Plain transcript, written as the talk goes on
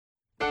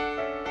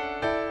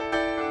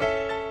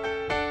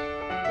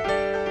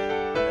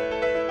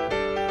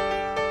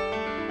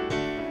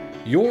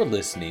You're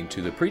listening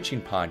to the preaching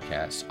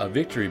podcast of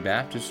Victory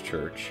Baptist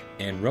Church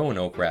in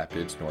Roanoke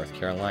Rapids, North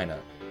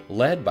Carolina,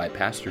 led by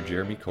Pastor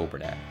Jeremy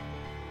Coburnack.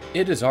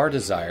 It is our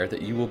desire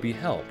that you will be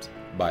helped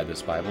by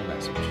this Bible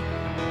message.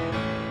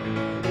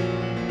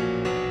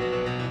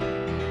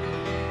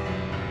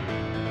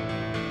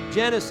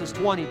 Genesis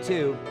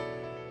 22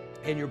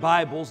 in your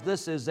Bibles.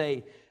 This is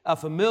a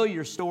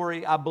familiar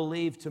story, I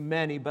believe, to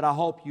many, but I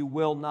hope you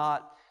will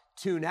not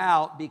tune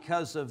out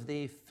because of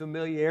the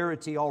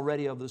familiarity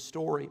already of the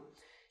story.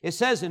 It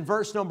says in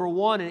verse number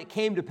 1, "And it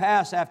came to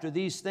pass after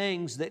these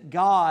things that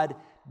God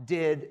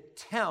did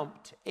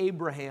tempt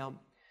Abraham."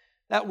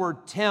 That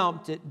word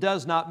tempt, it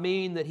does not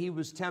mean that he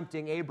was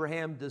tempting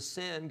Abraham to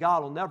sin.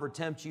 God will never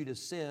tempt you to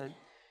sin.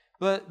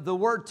 But the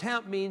word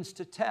tempt means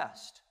to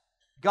test.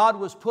 God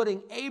was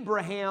putting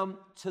Abraham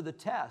to the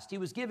test. He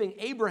was giving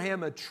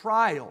Abraham a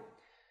trial.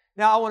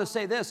 Now, I want to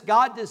say this.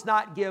 God does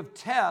not give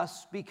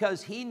tests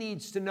because He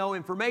needs to know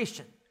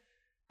information.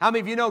 How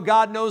many of you know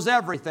God knows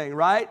everything,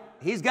 right?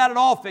 He's got it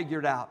all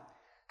figured out.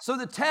 So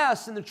the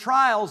tests and the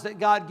trials that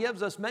God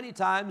gives us, many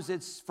times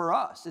it's for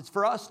us. It's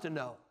for us to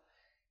know.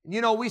 You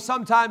know, we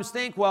sometimes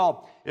think,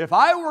 well, if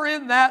I were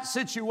in that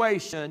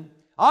situation,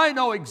 I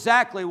know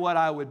exactly what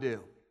I would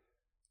do.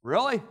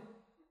 Really?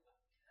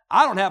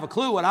 I don't have a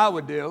clue what I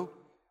would do.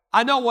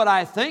 I know what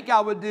I think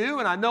I would do,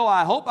 and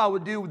I hope I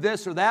would do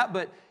this or that,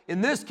 but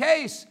in this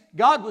case,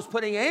 God was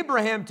putting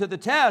Abraham to the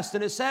test,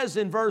 and it says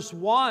in verse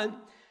 1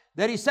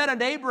 that He said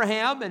unto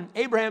Abraham, and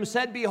Abraham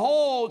said,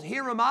 "Behold,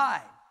 here am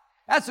I."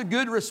 That's a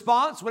good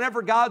response.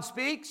 Whenever God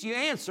speaks, you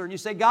answer, and you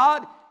say,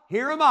 "God,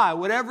 here am I.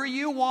 Whatever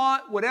you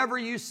want, whatever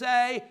you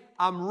say,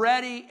 I'm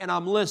ready and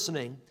I'm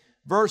listening."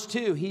 Verse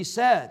 2, He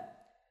said,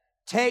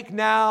 "Take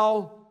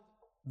now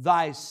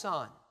thy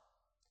son,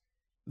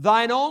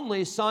 thine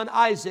only son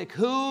Isaac,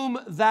 whom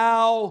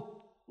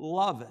thou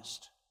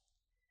lovest,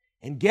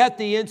 and get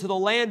thee into the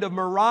land of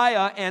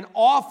Moriah, and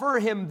offer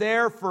him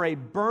there for a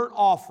burnt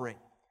offering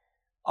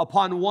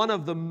upon one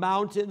of the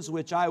mountains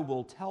which I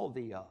will tell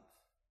thee of."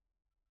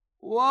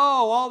 Whoa,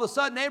 all of a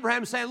sudden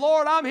Abraham's saying,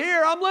 "Lord, I'm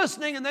here, I'm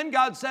listening." And then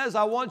God says,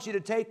 "I want you to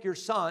take your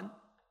son,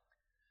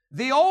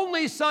 the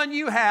only son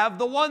you have,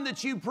 the one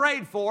that you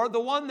prayed for, the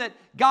one that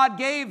God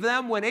gave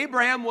them when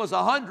Abraham was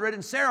 100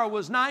 and Sarah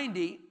was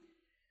 90,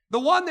 the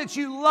one that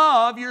you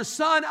love, your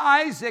son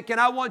Isaac, and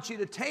I want you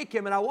to take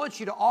him and I want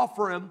you to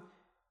offer him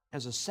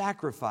as a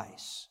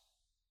sacrifice."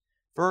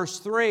 Verse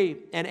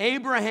 3, "And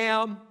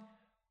Abraham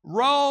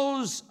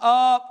rose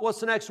up," what's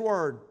the next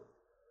word?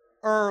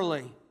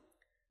 Early.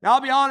 Now,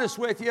 I'll be honest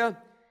with you.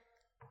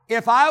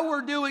 If I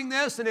were doing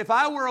this and if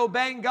I were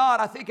obeying God,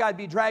 I think I'd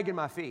be dragging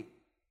my feet.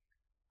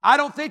 I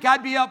don't think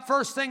I'd be up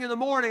first thing in the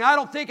morning. I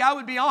don't think I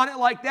would be on it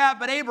like that.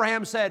 But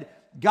Abraham said,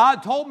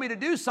 "God told me to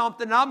do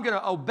something, and I'm going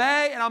to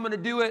obey, and I'm going to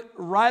do it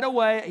right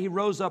away." He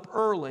rose up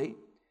early,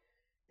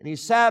 and he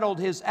saddled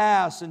his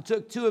ass and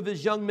took 2 of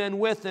his young men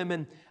with him,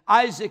 and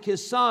Isaac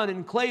his son,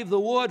 and clave the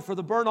wood for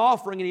the burnt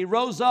offering. And he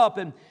rose up,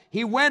 and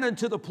he went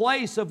unto the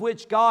place of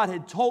which God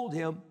had told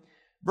him.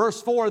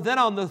 Verse 4, "Then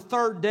on the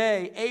 3rd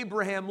day,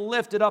 Abraham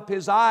lifted up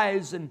his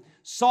eyes and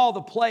saw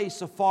the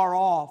place afar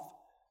off."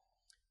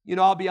 You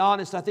know, I'll be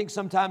honest, I think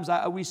sometimes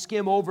we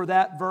skim over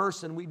that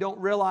verse and we don't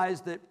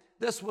realize that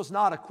this was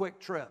not a quick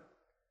trip.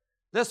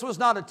 This was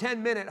not a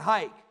 10-minute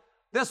hike.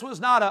 This was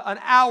not an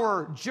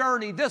hour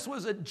journey. This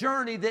was a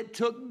journey that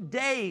took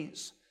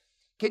days.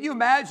 Can you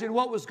imagine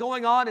what was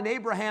going on in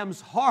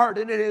Abraham's heart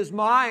and in his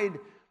mind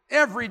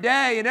every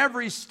day and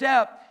every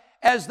step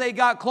as they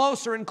got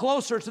closer and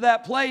closer to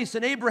that place?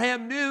 And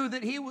Abraham knew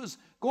that he was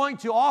going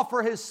to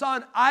offer his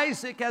son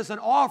Isaac as an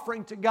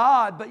offering to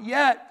God, but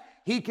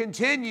yet he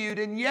continued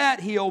and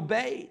yet he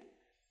obeyed.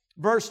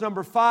 Verse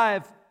number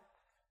 5,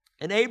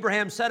 "And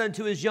Abraham said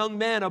unto his young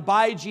men,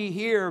 Abide ye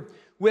here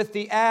with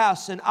the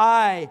ass, and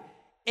I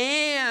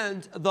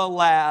and the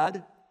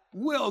lad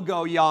will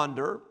go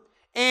yonder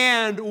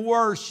and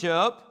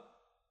worship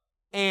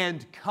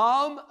and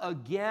come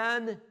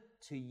again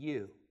to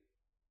you."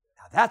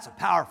 Now that's a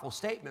powerful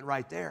statement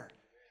right there.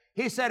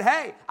 He said,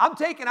 "Hey, I'm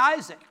taking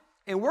Isaac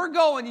and we're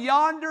going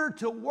yonder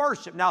to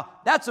worship." Now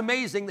that's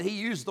amazing that he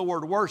used the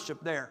word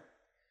worship there.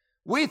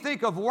 We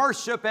think of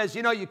worship as,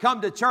 you know, you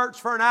come to church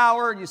for an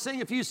hour and you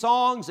sing a few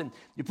songs and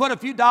you put a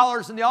few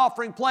dollars in the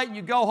offering plate and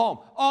you go home.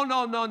 Oh,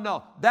 no, no,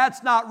 no.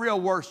 That's not real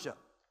worship.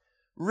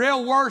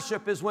 Real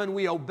worship is when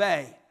we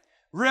obey.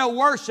 Real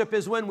worship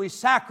is when we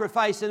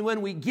sacrifice and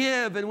when we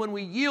give and when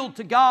we yield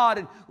to God.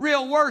 And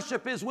real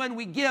worship is when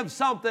we give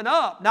something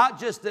up, not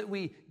just that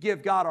we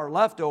give God our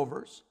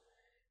leftovers.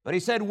 But he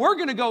said, we're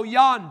going to go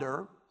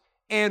yonder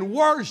and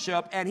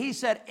worship. And he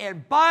said,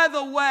 and by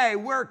the way,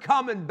 we're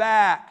coming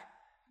back.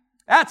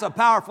 That's a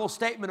powerful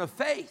statement of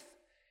faith.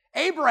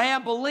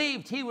 Abraham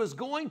believed he was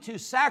going to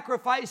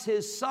sacrifice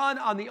his son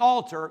on the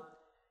altar,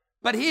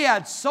 but he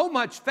had so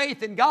much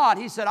faith in God,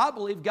 he said, I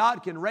believe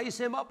God can raise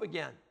him up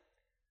again.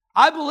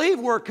 I believe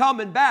we're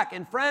coming back.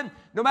 And friend,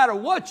 no matter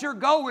what you're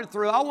going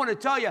through, I want to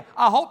tell you,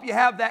 I hope you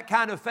have that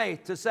kind of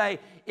faith to say,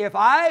 if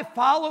I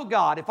follow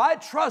God, if I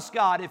trust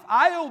God, if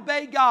I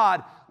obey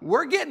God,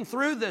 we're getting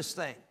through this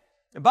thing.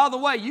 And by the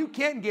way, you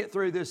can get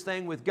through this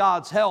thing with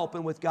God's help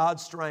and with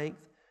God's strength.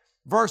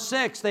 Verse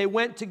 6, they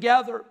went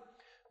together.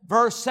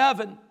 Verse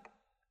 7,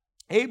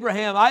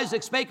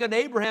 Isaac spake unto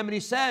Abraham, and he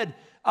said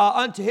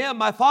unto him,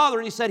 my father,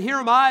 and he said, here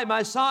am I,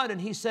 my son.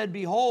 And he said,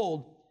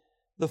 behold,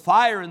 the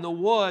fire and the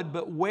wood,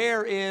 but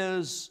where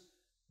is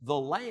the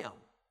lamb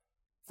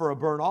for a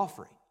burnt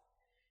offering?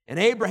 And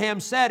Abraham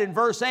said in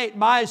verse 8,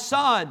 my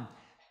son,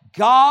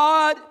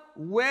 God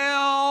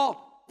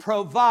will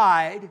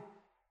provide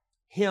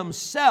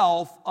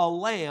himself a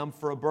lamb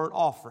for a burnt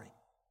offering.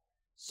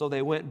 So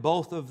they went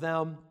both of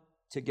them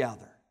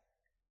together.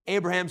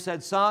 Abraham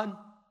said, son,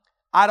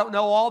 I don't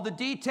know all the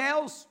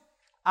details.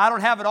 I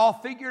don't have it all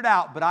figured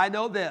out, but I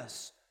know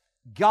this: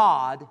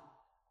 God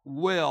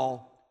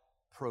will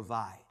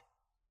provide.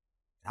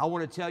 I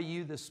want to tell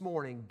you this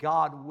morning,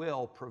 God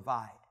will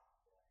provide.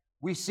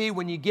 We see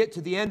when you get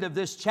to the end of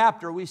this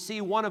chapter, we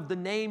see one of the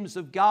names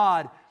of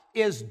God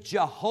is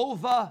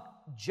Jehovah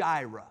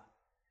Jireh.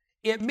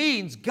 It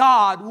means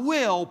God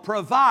will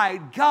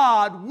provide.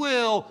 God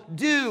will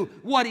do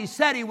what He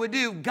said He would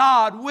do.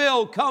 God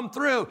will come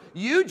through.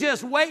 You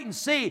just wait and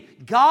see.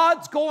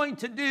 God's going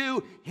to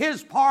do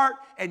His part,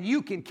 and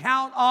you can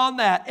count on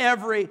that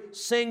every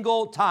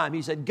single time.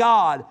 He said,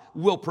 God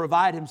will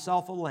provide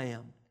Himself a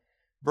lamb.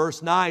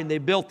 Verse 9, they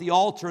built the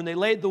altar and they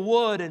laid the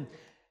wood, and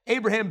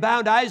Abraham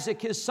bound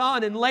Isaac his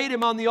son and laid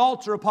him on the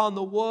altar upon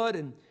the wood,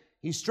 and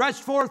he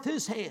stretched forth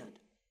his hand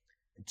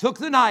and took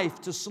the knife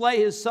to slay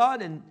his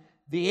son, and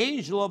the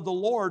angel of the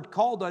Lord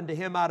called unto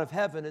him out of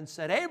heaven and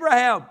said,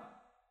 Abraham,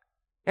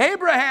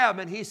 Abraham.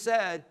 And he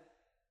said,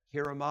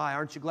 here am I.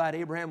 Aren't you glad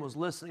Abraham was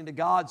listening to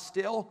God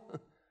still?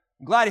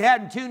 I'm glad he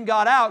hadn't tuned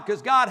God out,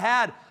 because God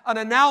had an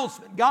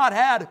announcement. God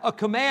had a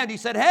command. He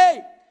said,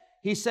 hey,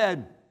 he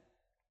said,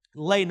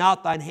 lay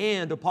not thine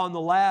hand upon the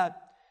lad,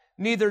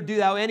 neither do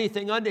thou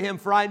anything unto him,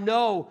 for I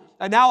know,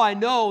 and now I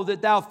know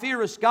that thou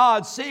fearest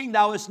God, seeing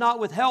thou hast not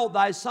withheld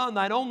thy son,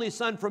 thine only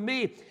son, from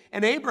me.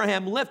 And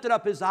Abraham lifted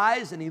up his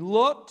eyes, and he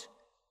looked,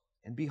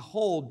 and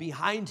behold,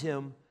 behind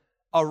him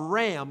a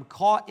ram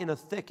caught in a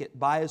thicket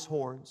by his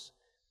horns.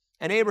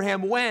 And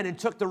Abraham went and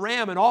took the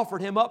ram and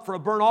offered him up for a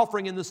burnt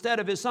offering in the stead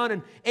of his son.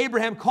 And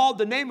Abraham called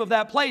the name of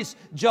that place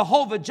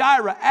Jehovah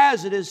Jireh,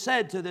 as it is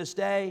said to this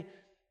day,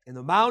 in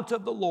the mount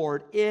of the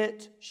Lord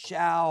it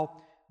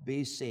shall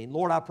be seen.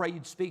 Lord, I pray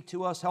You'd speak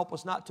to us. Help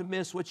us not to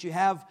miss what You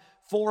have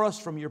for us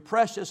from Your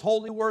precious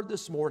holy word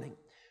this morning.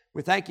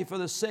 We thank You for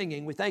the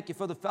singing. We thank You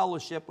for the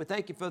fellowship. We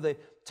thank You for the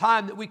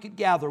time that we could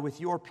gather with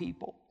Your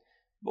people.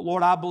 But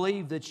Lord, I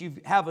believe that You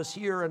have us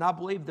here, and I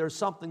believe there's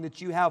something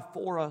that You have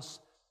for us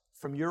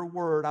from Your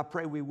word. I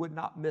pray we would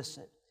not miss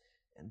it.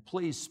 And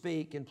please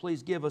speak, and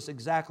please give us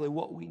exactly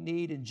what we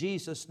need. In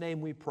Jesus'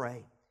 name we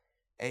pray.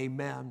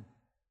 Amen.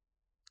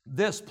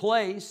 This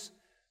place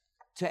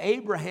to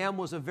Abraham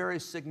was a very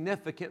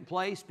significant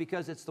place,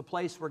 because it's the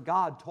place where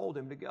God told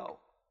him to go.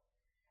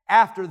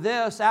 After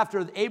this,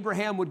 after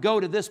Abraham would go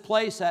to this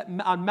place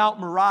on Mount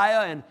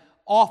Moriah and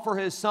offer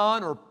his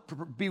son, or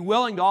be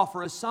willing to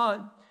offer his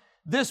son,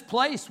 this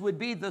place would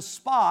be the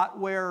spot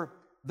where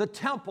the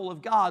temple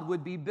of God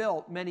would be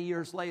built many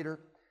years later.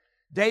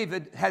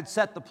 David had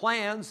set the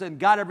plans and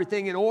got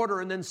everything in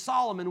order, and then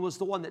Solomon was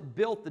the one that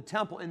built the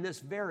temple in this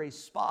very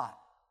spot.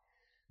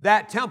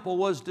 That temple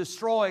was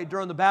destroyed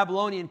during the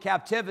Babylonian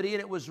captivity, and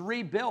it was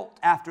rebuilt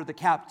after the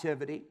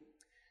captivity.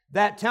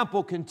 That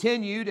temple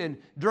continued, and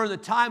during the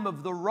time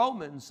of the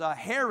Romans,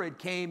 Herod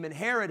came, and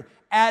Herod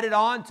added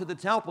on to the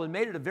temple and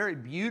made it a very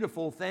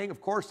beautiful thing.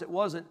 Of course, it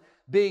wasn't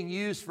being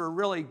used for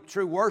really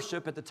true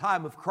worship at the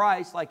time of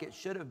Christ like it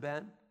should have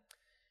been.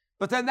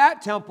 But then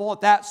that temple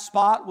at that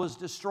spot was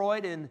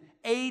destroyed in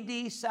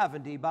AD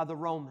 70 by the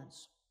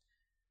Romans.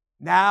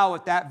 Now,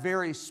 at that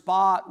very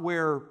spot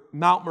where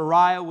Mount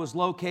Moriah was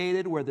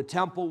located, where the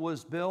temple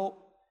was built,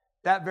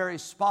 that very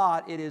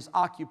spot, it is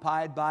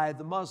occupied by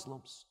the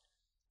Muslims.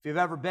 If you've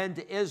ever been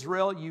to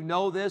Israel, you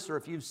know this, or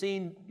if you've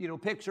seen,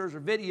 pictures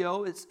or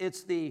video,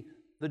 it's the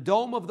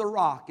Dome of the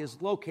Rock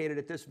is located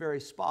at this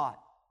very spot.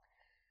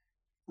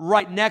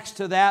 Right next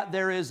to that,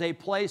 there is a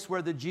place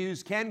where the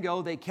Jews can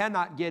go. They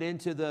cannot get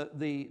into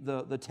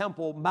the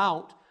Temple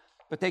Mount,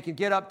 but they can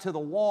get up to the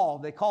wall.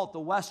 They call it the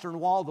Western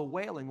Wall, the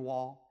Wailing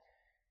Wall.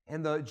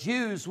 And the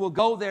Jews will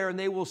go there, and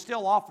they will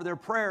still offer their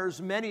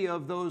prayers. Many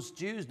of those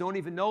Jews don't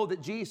even know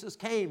that Jesus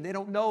came. They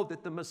don't know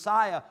that the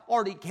Messiah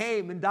already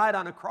came and died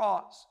on a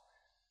cross.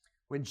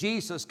 When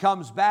Jesus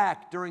comes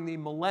back during the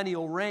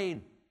millennial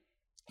reign,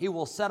 He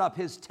will set up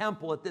His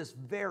temple at this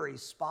very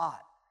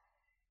spot.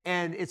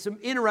 And it's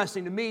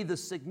interesting to me, the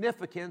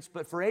significance,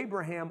 but for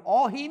Abraham,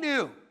 all he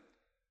knew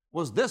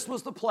was this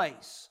was the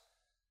place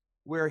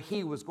where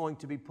he was going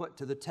to be put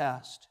to the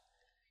test.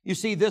 You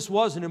see, this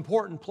was an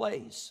important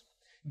place.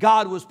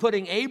 God was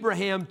putting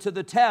Abraham to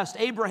the test.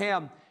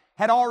 Abraham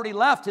had already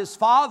left his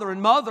father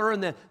and mother in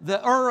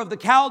the Ur of the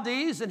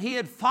Chaldees, and he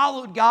had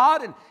followed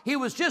God, and he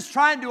was just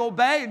trying to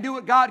obey and do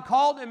what God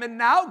called him. And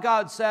now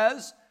God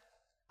says,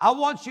 I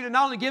want you to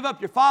not only give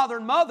up your father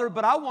and mother,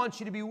 but I want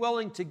you to be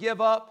willing to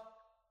give up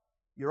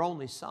your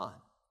only son.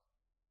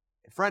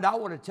 And friend, I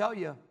want to tell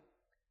you,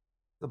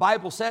 The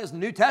Bible says, the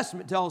New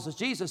Testament tells us,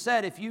 Jesus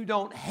said, if you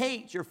don't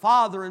hate your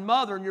father and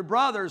mother and your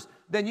brothers,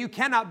 then you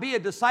cannot be a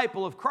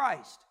disciple of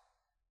Christ.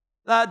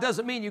 That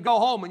doesn't mean you go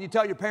home and you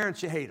tell your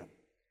parents you hate them.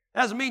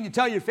 That doesn't mean you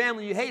tell your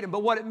family you hate them.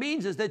 But what it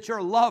means is that your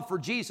love for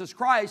Jesus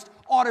Christ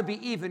ought to be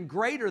even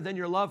greater than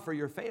your love for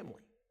your family.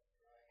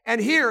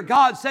 And here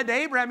God said to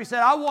Abraham, He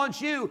said, I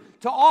want you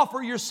to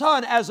offer your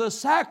son as a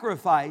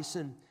sacrifice.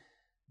 And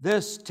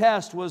this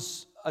test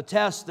was a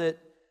test that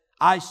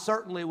I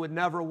certainly would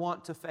never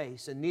want to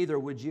face, and neither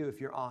would you if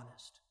you're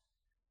honest.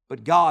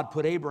 But God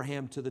put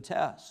Abraham to the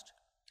test.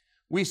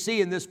 We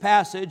see in this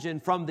passage,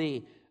 and from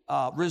the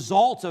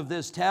result of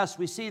this test,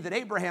 we see that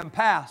Abraham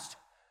passed.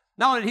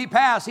 Not only did he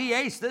pass, he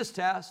aced this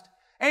test.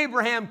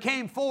 Abraham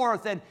came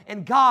forth,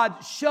 and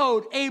God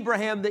showed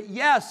Abraham that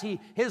yes,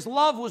 his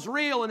love was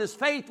real, and his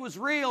faith was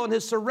real, and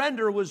his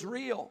surrender was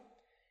real.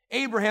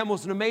 Abraham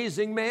was an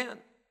amazing man.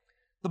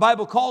 The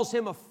Bible calls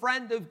him a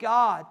friend of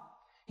God.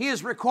 He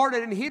is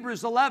recorded in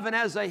Hebrews 11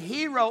 as a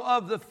hero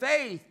of the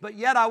faith, but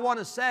yet I want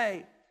to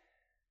say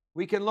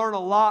we can learn a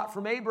lot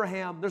from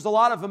Abraham. There's a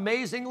lot of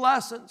amazing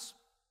lessons.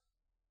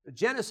 But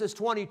Genesis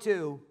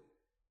 22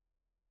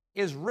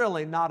 is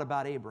really not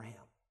about Abraham.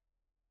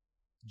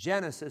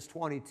 Genesis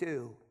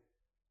 22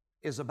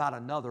 is about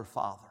another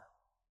father.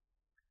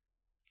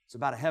 It's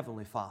about a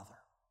heavenly Father.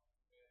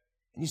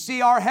 And you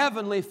see, our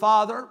heavenly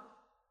Father,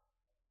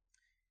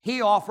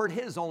 He offered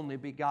His only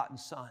begotten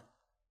Son.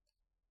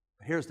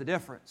 But here's the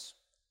difference.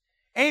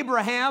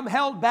 Abraham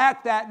held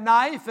back that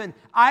knife and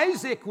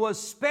Isaac was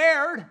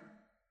spared,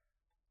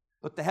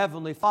 but the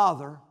Heavenly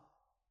Father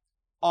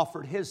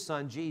offered His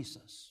Son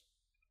Jesus.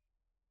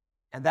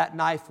 And that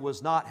knife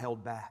was not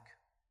held back.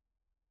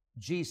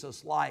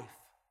 Jesus' life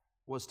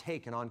was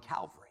taken on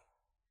Calvary.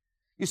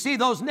 You see,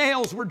 those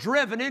nails were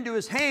driven into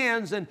His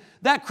hands, and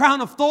that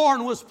crown of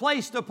thorn was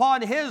placed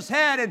upon His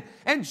head,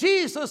 and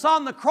Jesus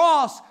on the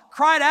cross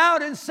cried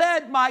out and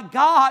said, my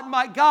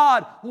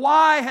God,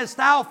 why hast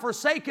Thou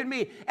forsaken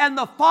me? And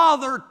the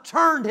Father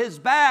turned His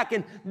back,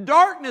 and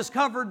darkness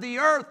covered the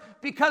earth,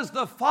 because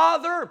the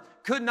Father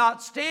could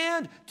not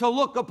stand to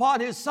look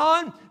upon His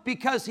Son,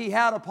 because He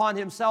had upon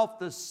Himself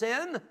the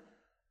sin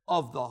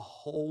of the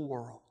whole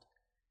world.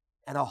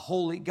 And a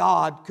holy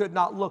God could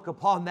not look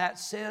upon that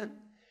sin.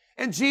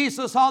 And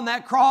Jesus on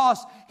that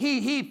cross,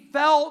 He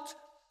felt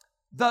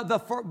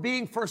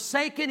being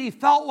forsaken. He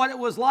felt what it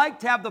was like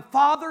to have the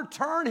Father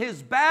turn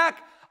His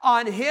back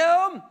on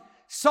Him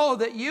so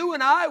that you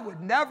and I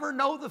would never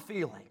know the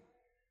feeling.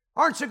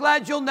 Aren't you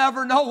glad you'll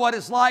never know what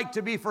it's like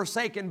to be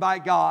forsaken by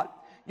God?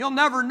 You'll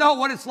never know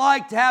what it's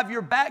like to have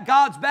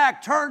God's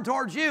back turned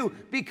towards you,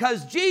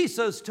 because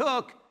Jesus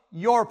took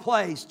your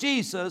place.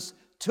 Jesus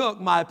took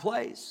my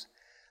place.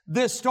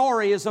 This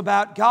story is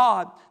about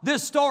God.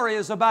 This story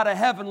is about a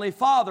heavenly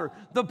Father.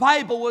 The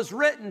Bible was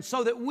written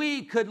so that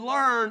we could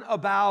learn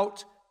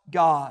about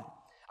God.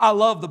 I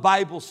love the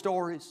Bible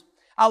stories.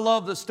 I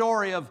love the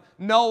story of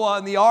Noah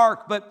and the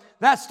ark, but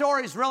that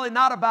story is really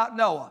not about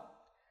Noah.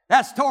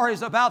 That story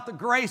is about the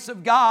grace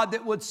of God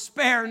that would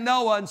spare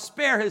Noah and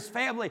spare his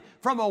family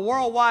from a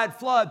worldwide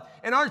flood.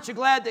 And aren't you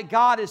glad that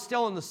God is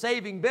still in the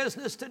saving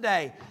business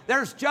today?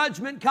 There's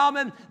judgment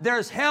coming.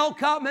 There's hell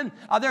coming.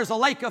 There's a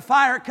lake of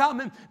fire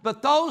coming.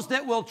 But those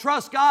that will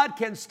trust God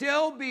can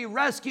still be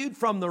rescued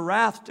from the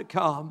wrath to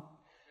come.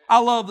 I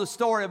love the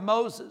story of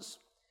Moses.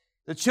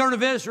 The children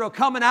of Israel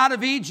coming out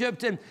of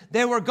Egypt, and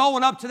they were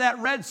going up to that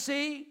Red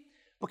Sea.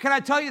 But can I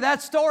tell you,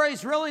 that story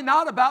is really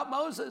not about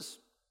Moses.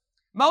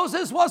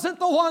 Moses wasn't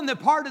the one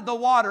that parted the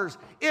waters.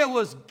 It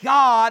was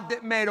God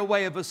that made a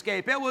way of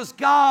escape. It was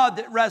God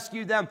that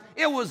rescued them.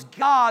 It was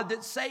God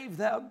that saved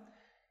them.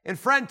 And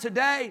friend,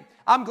 today,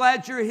 I'm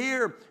glad you're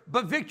here,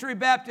 but Victory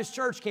Baptist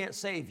Church can't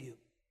save you.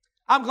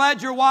 I'm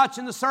glad you're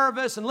watching the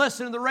service and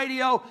listening to the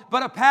radio,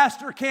 but a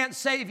pastor can't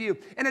save you,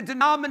 and a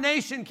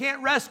denomination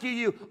can't rescue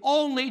you.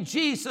 Only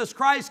Jesus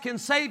Christ can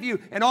save you,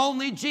 and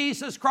only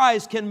Jesus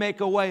Christ can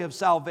make a way of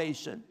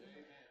salvation.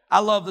 I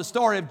love the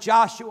story of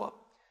Joshua.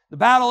 The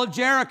Battle of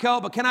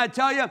Jericho, but can I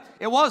tell you,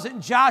 it wasn't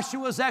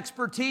Joshua's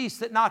expertise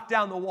that knocked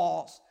down the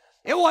walls.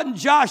 It wasn't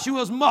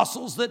Joshua's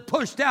muscles that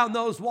pushed down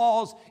those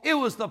walls. It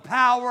was the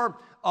power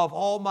of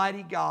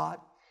Almighty God.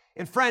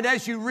 And friend,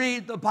 as you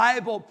read the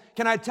Bible,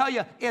 can I tell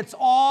you, it's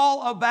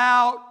all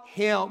about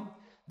Him.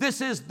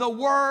 This is the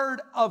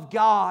Word of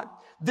God.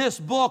 This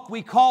book,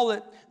 we call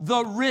it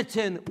the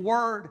written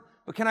Word.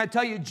 But can I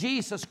tell you,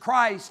 Jesus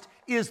Christ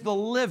is the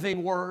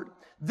living Word.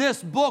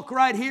 This book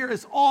right here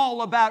is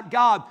all about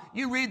God.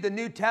 You read the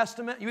New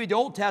Testament, you read the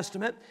Old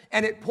Testament,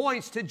 and it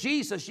points to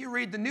Jesus. You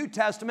read the New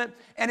Testament,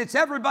 and it's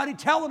everybody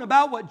telling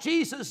about what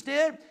Jesus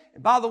did.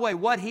 And by the way,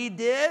 what He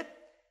did,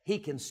 He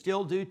can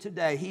still do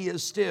today. He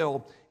is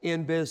still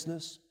in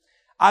business.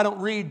 I don't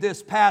read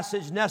this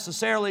passage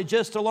necessarily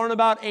just to learn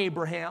about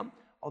Abraham,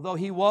 although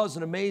he was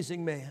an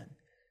amazing man.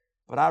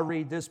 But I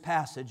read this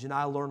passage and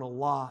I learn a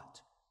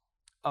lot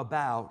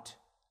about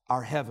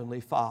our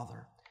Heavenly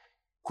Father.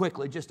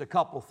 Quickly, just a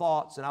couple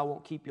thoughts, and I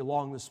won't keep you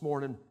long this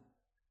morning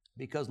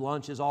because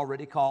lunch is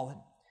already calling.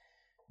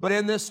 But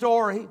in this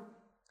story,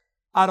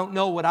 I don't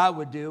know what I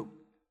would do.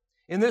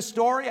 In this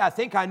story, I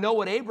think I know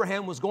what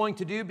Abraham was going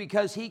to do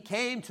because he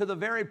came to the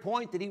very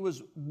point that he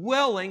was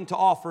willing to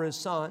offer his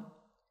son.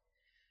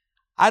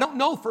 I don't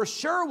know for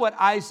sure what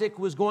Isaac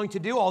was going to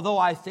do, although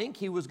I think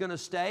he was going to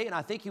stay and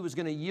I think he was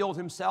going to yield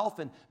himself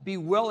and be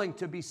willing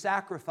to be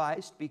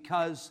sacrificed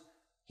because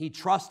he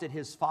trusted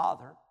his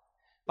father.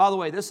 By the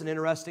way, this is an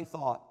interesting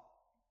thought.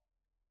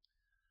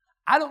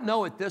 I don't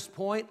know at this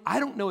point,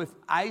 I don't know if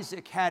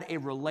Isaac had a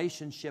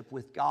relationship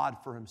with God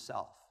for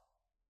himself.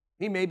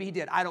 Maybe he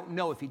did. I don't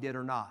know if he did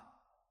or not.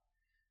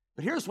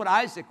 But here's what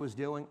Isaac was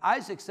doing.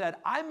 Isaac said,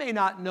 I may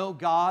not know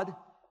God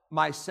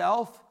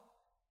myself,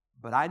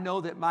 but I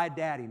know that my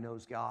daddy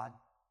knows God.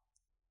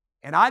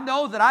 And I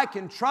know that I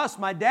can trust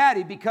my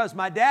daddy because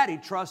my daddy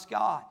trusts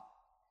God.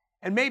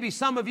 And maybe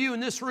some of you in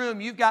this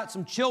room, you've got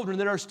some children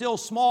that are still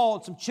small,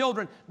 and some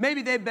children,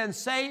 maybe they've been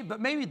saved,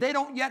 but maybe they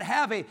don't yet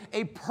have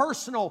a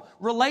personal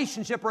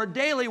relationship or a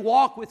daily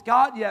walk with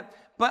God yet.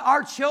 But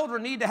our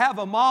children need to have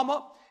a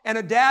mama and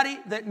a daddy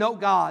that know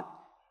God.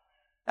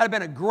 That'd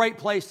have been a great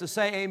place to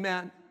say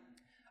amen.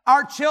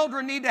 Our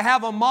children need to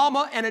have a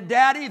mama and a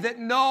daddy that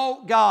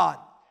know God.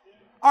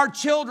 Our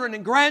children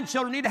and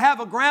grandchildren need to have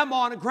a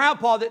grandma and a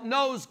grandpa that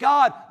knows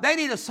God. They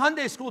need a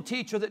Sunday school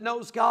teacher that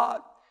knows God.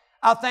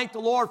 I thank the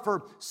Lord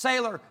for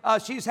Sailor.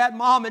 She's had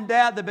mom and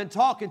dad. They've been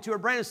talking to her.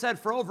 Brandon said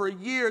for over a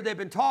year they've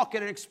been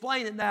talking and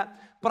explaining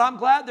that. But I'm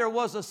glad there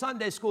was a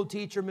Sunday school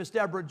teacher, Miss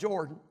Deborah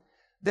Jordan,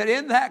 that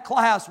in that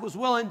class was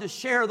willing to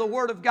share the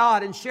Word of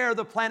God and share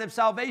the plan of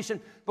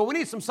salvation. But we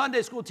need some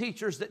Sunday school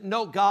teachers that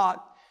know God.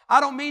 I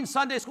don't mean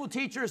Sunday school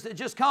teachers that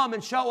just come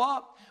and show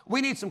up.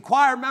 We need some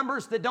choir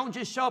members that don't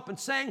just show up and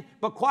sing,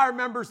 but choir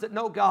members that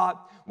know God.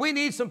 We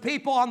need some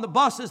people on the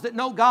buses that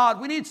know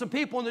God. We need some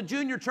people in the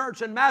junior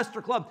church and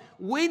master club.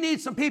 We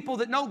need some people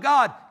that know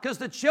God because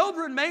the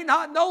children may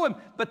not know Him,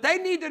 but they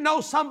need to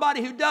know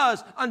somebody who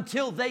does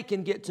until they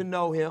can get to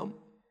know Him.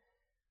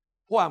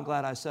 Boy, I'm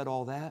glad I said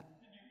all that.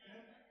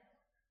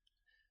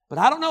 But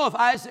I don't know if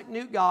Isaac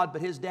knew God,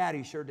 but his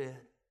daddy sure did.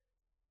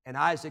 And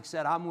Isaac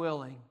said, I'm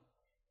willing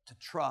to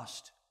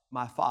trust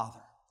my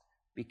father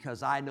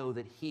because I know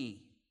that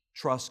he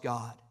trusts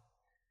God.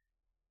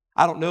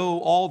 I don't know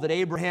all that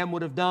Abraham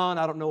would have done.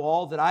 I don't know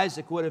all that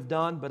Isaac would have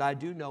done, but I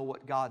do know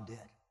what God did.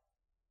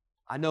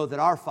 I know that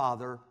our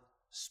Father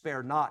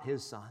spared not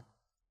His Son.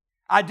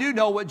 I do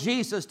know what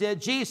Jesus did.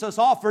 Jesus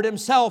offered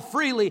Himself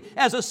freely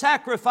as a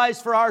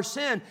sacrifice for our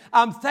sin.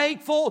 I'm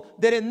thankful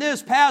that in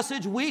this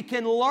passage we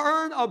can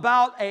learn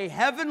about a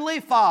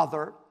heavenly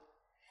Father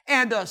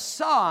and a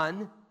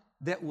Son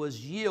that was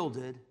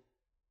yielded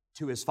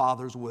to His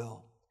Father's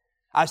will.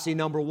 I see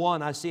number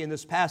one, I see in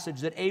this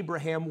passage that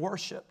Abraham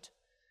worshiped.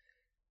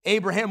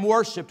 Abraham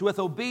worshiped with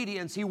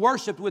obedience. He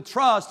worshiped with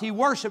trust. He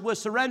worshiped with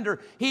surrender.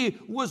 He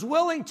was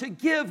willing to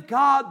give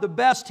God the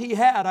best he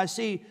had. I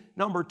see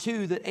number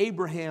two that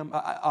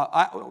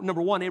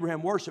number one,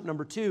 Abraham worshiped.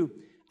 Number two,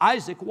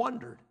 Isaac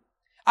wondered.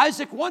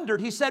 Isaac wondered.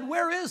 He said,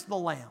 where is the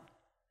lamb?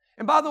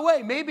 And by the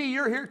way, maybe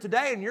you're here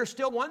today and you're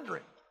still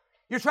wondering.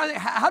 You're trying to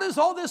think, how does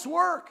all this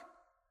work?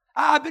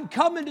 I've been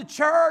coming to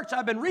church.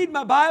 I've been reading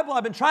my Bible.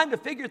 I've been trying to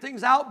figure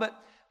things out,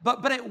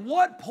 but at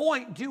what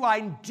point do I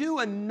do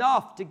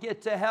enough to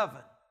get to heaven?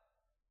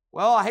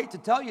 Well, I hate to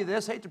tell you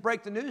this, hate to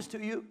break the news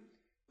to you,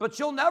 but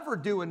you'll never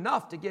do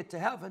enough to get to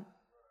heaven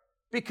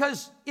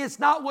because it's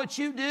not what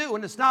you do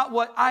and it's not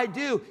what I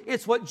do.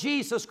 It's what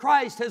Jesus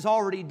Christ has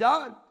already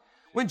done.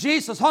 When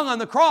Jesus hung on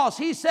the cross,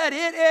 He said,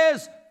 it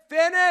is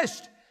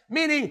finished,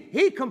 meaning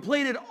He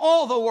completed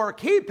all the work.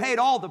 He paid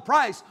all the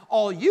price.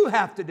 All you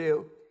have to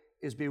do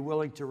is be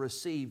willing to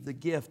receive the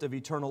gift of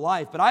eternal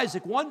life. But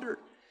Isaac wondered.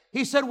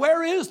 He said,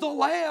 where is the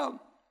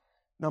lamb?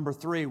 Number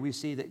three, we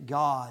see that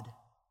God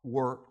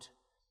worked.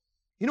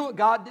 You know what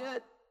God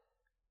did?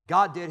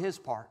 God did His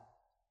part.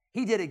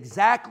 He did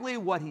exactly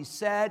what He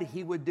said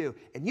He would do.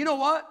 And you know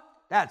what?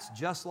 That's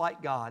just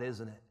like God,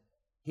 isn't it?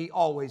 He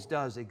always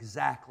does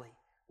exactly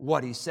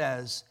what He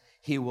says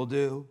He will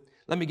do.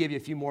 Let me give you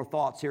a few more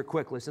thoughts here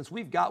quickly, since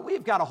we've got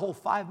a whole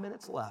 5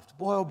 minutes left.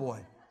 Boy, oh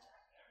boy.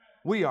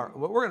 We're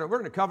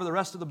going to cover the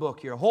rest of the book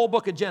here. A whole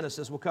book of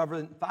Genesis we'll cover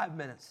in 5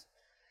 minutes.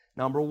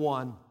 Number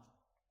one,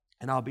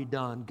 and I'll be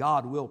done,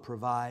 God will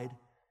provide.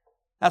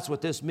 That's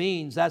what this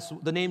means. That's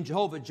the name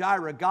Jehovah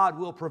Jireh, God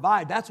will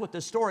provide. That's what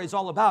this story is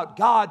all about.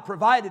 God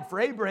provided for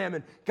Abraham,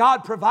 and God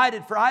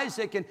provided for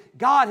Isaac, and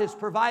God has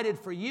provided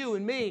for you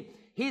and me.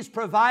 He's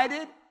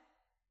provided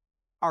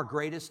our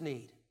greatest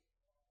need.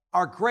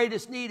 Our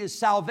greatest need is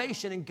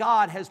salvation, and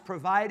God has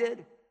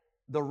provided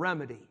the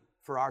remedy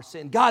for our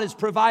sin. God has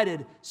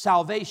provided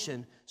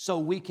salvation so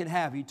we can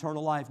have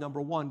eternal life.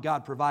 Number one,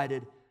 God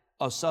provided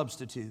a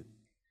substitute.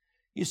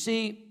 You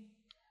see,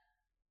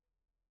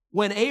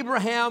 when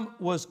Abraham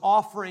was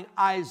offering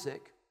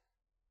Isaac,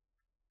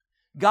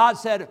 God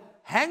said,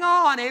 hang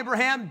on,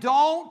 Abraham,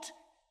 don't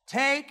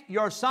take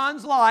your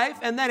son's life.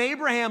 And then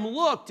Abraham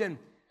looked, and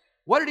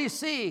what did he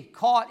see?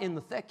 Caught in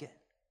the thicket,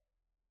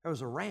 there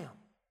was a ram.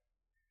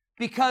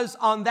 Because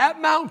on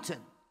that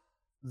mountain,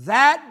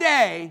 that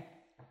day,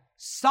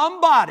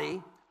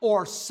 somebody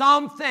or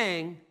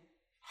something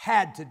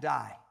had to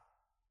die.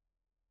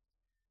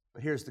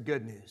 But here's the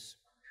good news.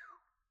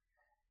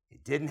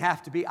 It didn't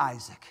have to be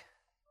Isaac.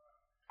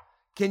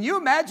 Can you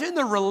imagine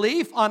the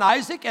relief on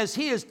Isaac as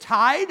he is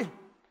tied,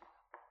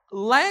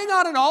 laying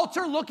on an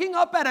altar, looking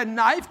up at a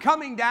knife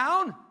coming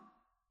down?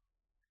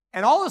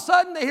 And all of a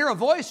sudden they hear a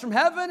voice from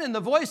heaven, and the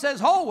voice says,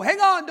 "Oh,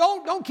 hang on,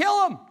 don't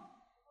kill him."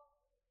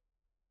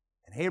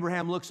 And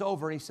Abraham looks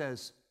over and he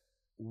says,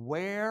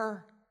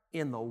 "Where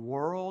in the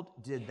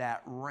world did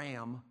that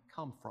ram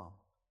come from?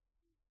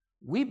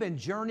 We've been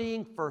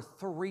journeying for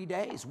 3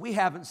 days. We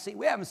haven't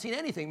seen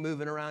anything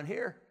moving around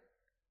here.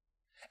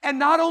 And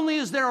not only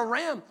is there a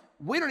ram,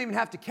 we don't even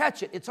have to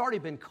catch it. It's already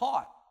been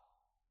caught.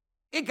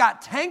 It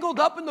got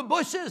tangled up in the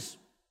bushes.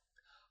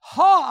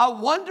 I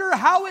wonder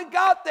how it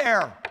got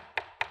there."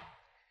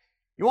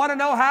 You want to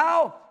know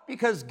how?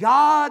 Because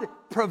God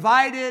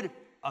provided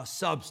a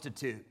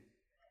substitute.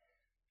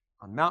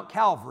 On Mount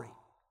Calvary,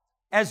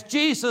 as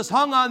Jesus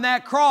hung on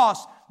that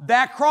cross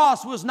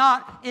was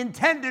not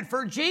intended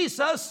for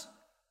Jesus,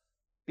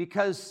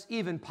 because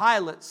even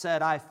Pilate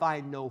said, "I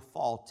find no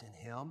fault in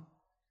him.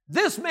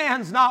 This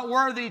man's not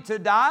worthy to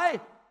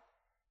die."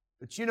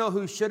 But you know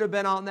who should have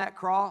been on that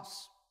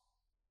cross?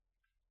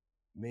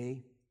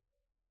 Me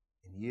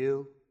and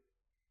you.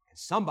 And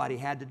somebody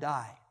had to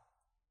die.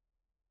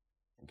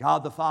 And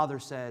God the Father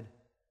said,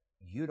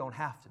 "You don't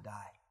have to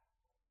die,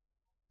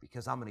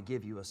 because I'm going to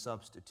give you a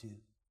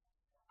substitute.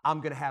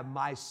 I'm going to have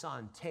my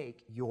Son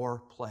take your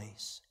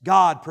place."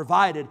 God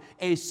provided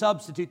a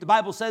substitute. The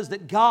Bible says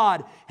that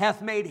God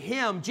hath made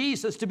him,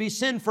 Jesus, to be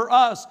sin for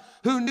us,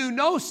 who knew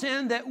no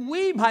sin, that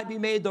we might be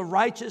made the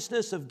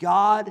righteousness of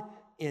God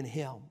in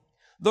him.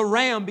 The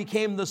ram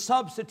became the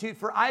substitute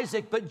for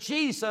Isaac, but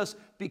Jesus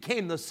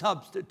became the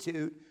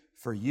substitute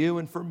for you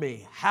and for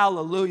me.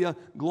 Hallelujah.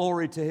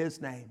 Glory to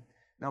his name.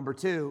 Number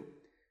two,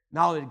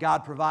 not only did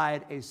God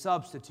provide a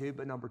substitute,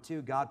 but number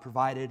two, God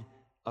provided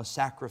a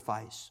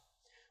sacrifice.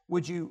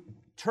 Would you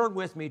turn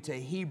with me to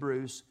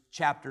Hebrews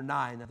chapter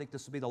 9? I think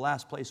this will be the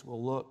last place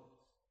we'll look.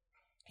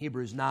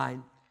 Hebrews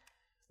 9.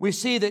 We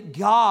see that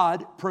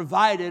God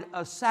provided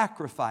a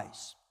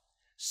sacrifice.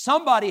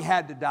 Somebody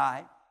had to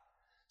die.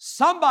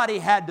 Somebody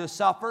had to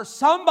suffer.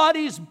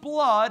 Somebody's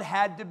blood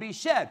had to be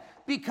shed,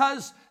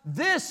 because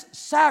this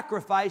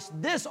sacrifice,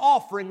 this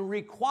offering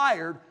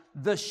required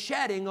the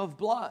shedding of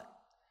blood.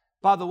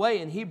 By the way,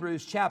 in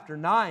Hebrews chapter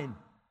 9,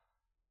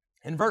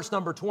 in verse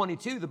number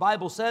 22, the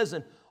Bible says,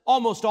 "And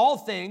almost all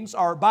things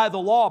are by the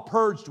law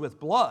purged with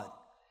blood.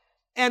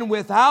 And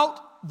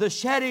without the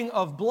shedding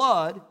of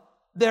blood,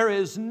 there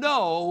is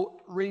no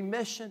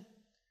remission."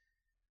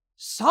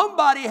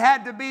 Somebody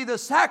had to be the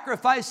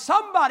sacrifice.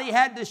 Somebody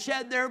had to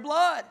shed their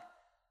blood.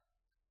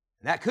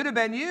 And that could have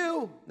been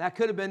you. That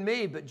could have been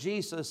me. But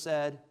Jesus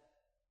said,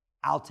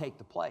 "I'll take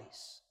the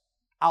place.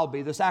 I'll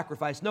be the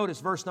sacrifice." Notice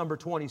verse number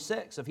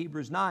 26 of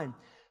Hebrews 9.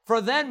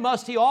 "For then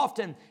must he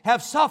often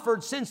have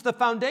suffered since the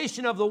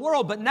foundation of the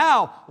world. But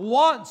now,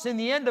 once in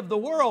the end of the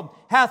world,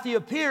 hath he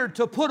appeared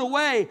to put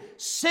away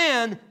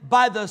sin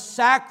by the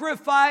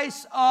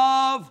sacrifice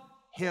of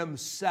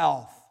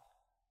himself."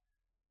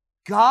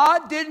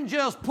 God didn't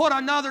just put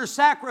another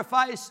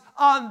sacrifice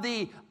on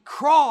the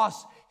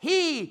cross.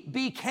 He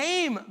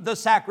became the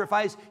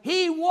sacrifice.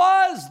 He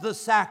was the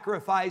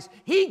sacrifice.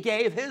 He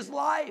gave his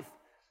life.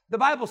 The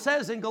Bible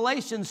says in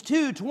Galatians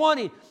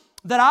 2:20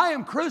 that I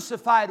am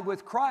crucified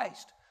with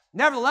Christ.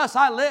 Nevertheless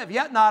I live,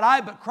 yet not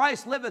I, but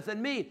Christ liveth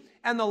in me.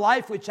 And the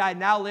life which I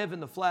now live in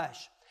the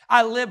flesh,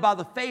 I live by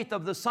the faith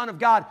of the Son of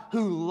God,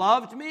 who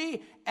loved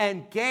me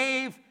and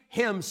gave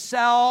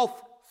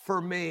himself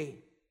for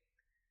me.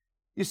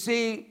 You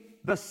see,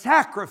 the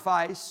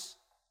sacrifice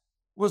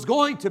was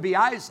going to be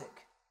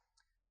Isaac,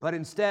 but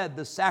instead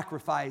the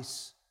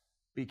sacrifice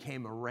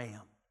became a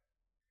ram.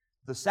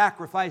 The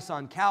sacrifice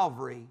on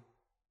Calvary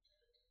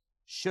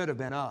should have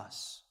been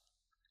us.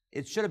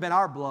 It should have been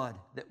our blood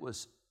that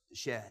was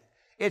shed.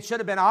 It should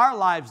have been our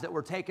lives that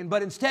were taken,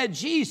 but instead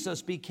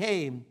Jesus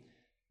became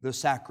the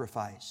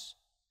sacrifice.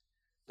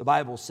 The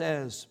Bible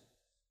says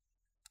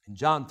in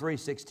John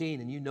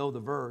 3:16, and you know the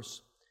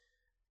verse,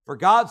 "For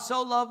God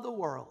so loved the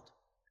world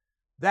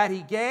that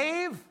he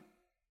gave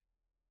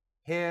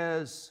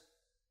his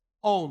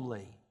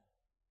only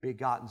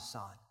begotten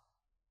Son."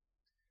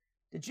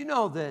 Did you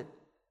know that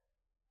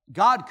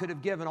God could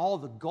have given all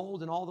the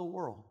gold in all the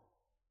world,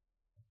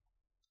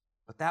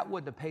 but that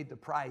wouldn't have paid the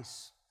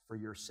price for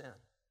your sin?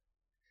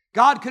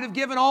 God could have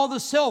given all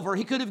the silver.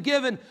 He could have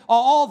given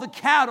all the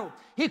cattle.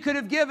 He could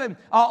have given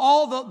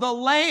all the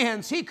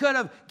lands. He could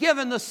have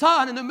given the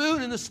sun and the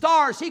moon and the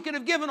stars. He could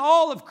have given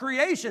all of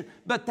creation.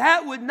 But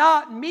that would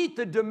not meet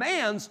the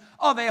demands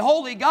of a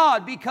holy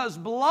God, because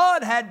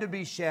blood had to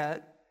be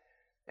shed.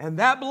 And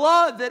that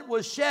blood that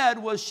was shed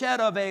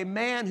of a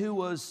man who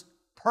was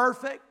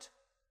perfect,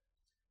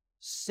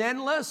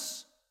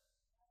 sinless,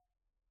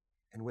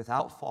 and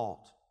without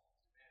fault.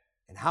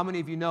 And how many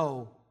of you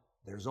know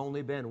there's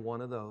only been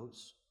one of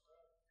those?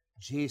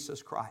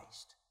 Jesus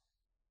Christ,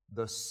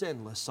 the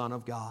sinless Son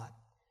of God.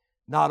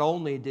 Not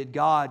only did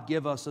God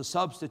give us a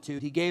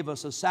substitute, he gave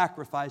us a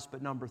sacrifice,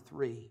 but number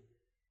three,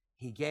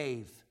 he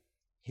gave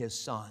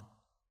his Son.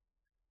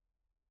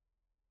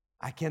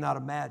 I cannot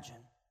imagine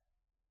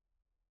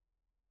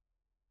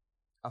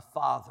a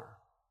father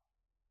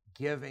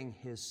giving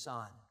his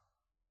son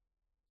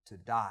to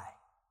die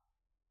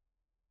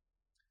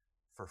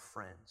for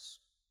friends,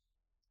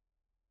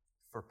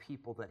 for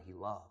people that he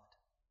loved.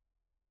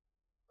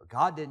 But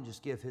God didn't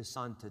just give his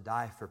son to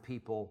die for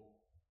people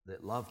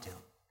that loved him.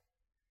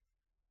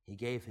 He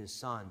gave his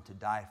son to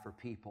die for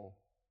people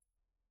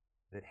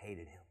that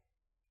hated him.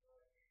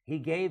 He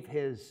gave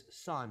his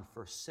son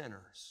for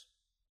sinners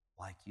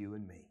like you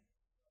and me.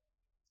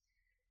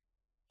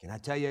 Can I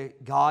tell you,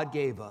 God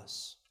gave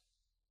us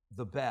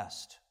the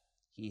best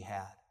He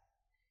had.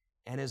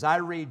 And as I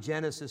read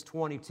Genesis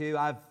 22,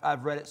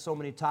 I've read it so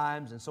many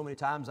times, and so many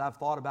times I've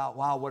thought about,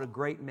 wow, what a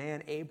great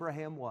man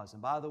Abraham was.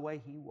 And by the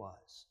way, he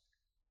was.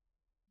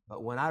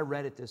 But when I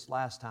read it this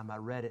last time, I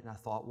read it and I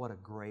thought, what a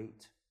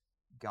great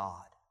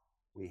God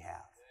we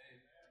have.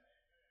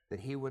 That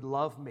He would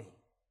love me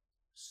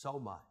so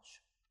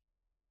much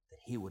that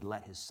He would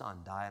let His Son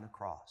die on a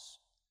cross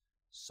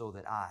so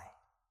that I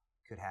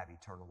could have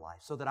eternal life,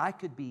 so that I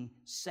could be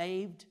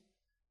saved,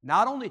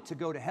 not only to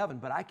go to heaven,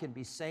 but I can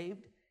be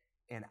saved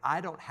and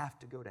I don't have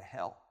to go to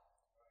hell.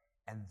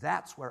 And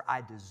that's where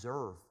I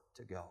deserve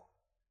to go.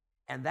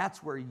 And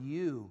that's where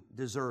you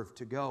deserve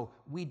to go.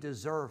 We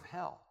deserve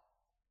hell.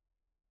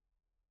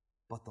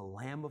 But the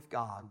Lamb of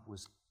God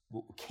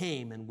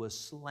came and was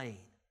slain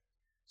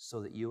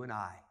so that you and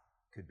I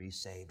could be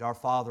saved. Our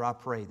Father, I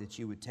pray that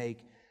you would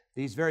take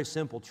these very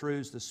simple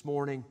truths this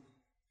morning,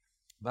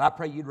 but I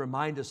pray you'd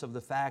remind us of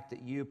the fact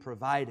that you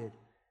provided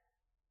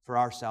for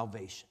our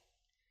salvation.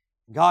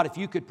 God, if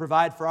you could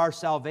provide for our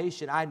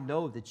salvation, I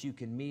know that you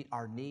can meet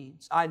our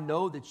needs. I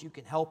know that you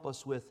can help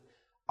us with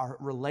our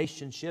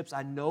relationships.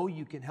 I know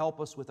you can help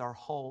us with our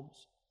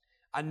homes.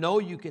 I know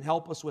you can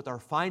help us with our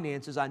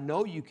finances. I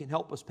know you can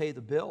help us pay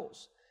the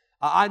bills.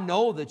 I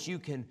know that you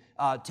can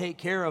take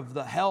care of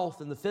the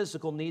health and the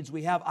physical needs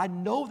we have. I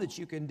know that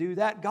you can do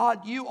that.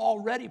 God, you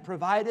already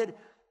provided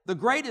the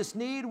greatest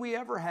need we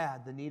ever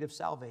had, the need of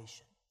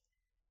salvation.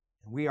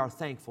 And we are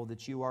thankful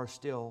that you are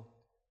still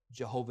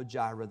Jehovah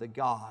Jireh, the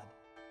God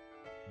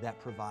that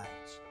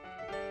provides.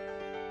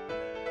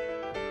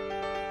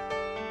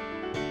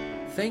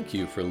 Thank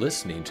you for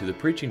listening to the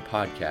preaching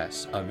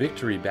podcast of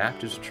Victory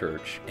Baptist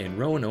Church in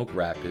Roanoke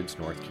Rapids,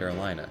 North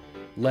Carolina,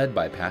 led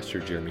by Pastor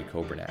Jeremy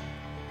Coburnett.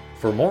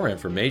 For more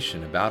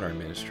information about our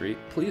ministry,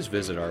 please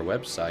visit our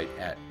website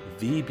at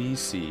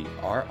vbcrr.org.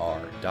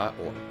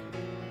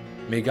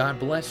 May God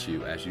bless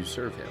you as you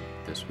serve Him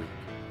this week.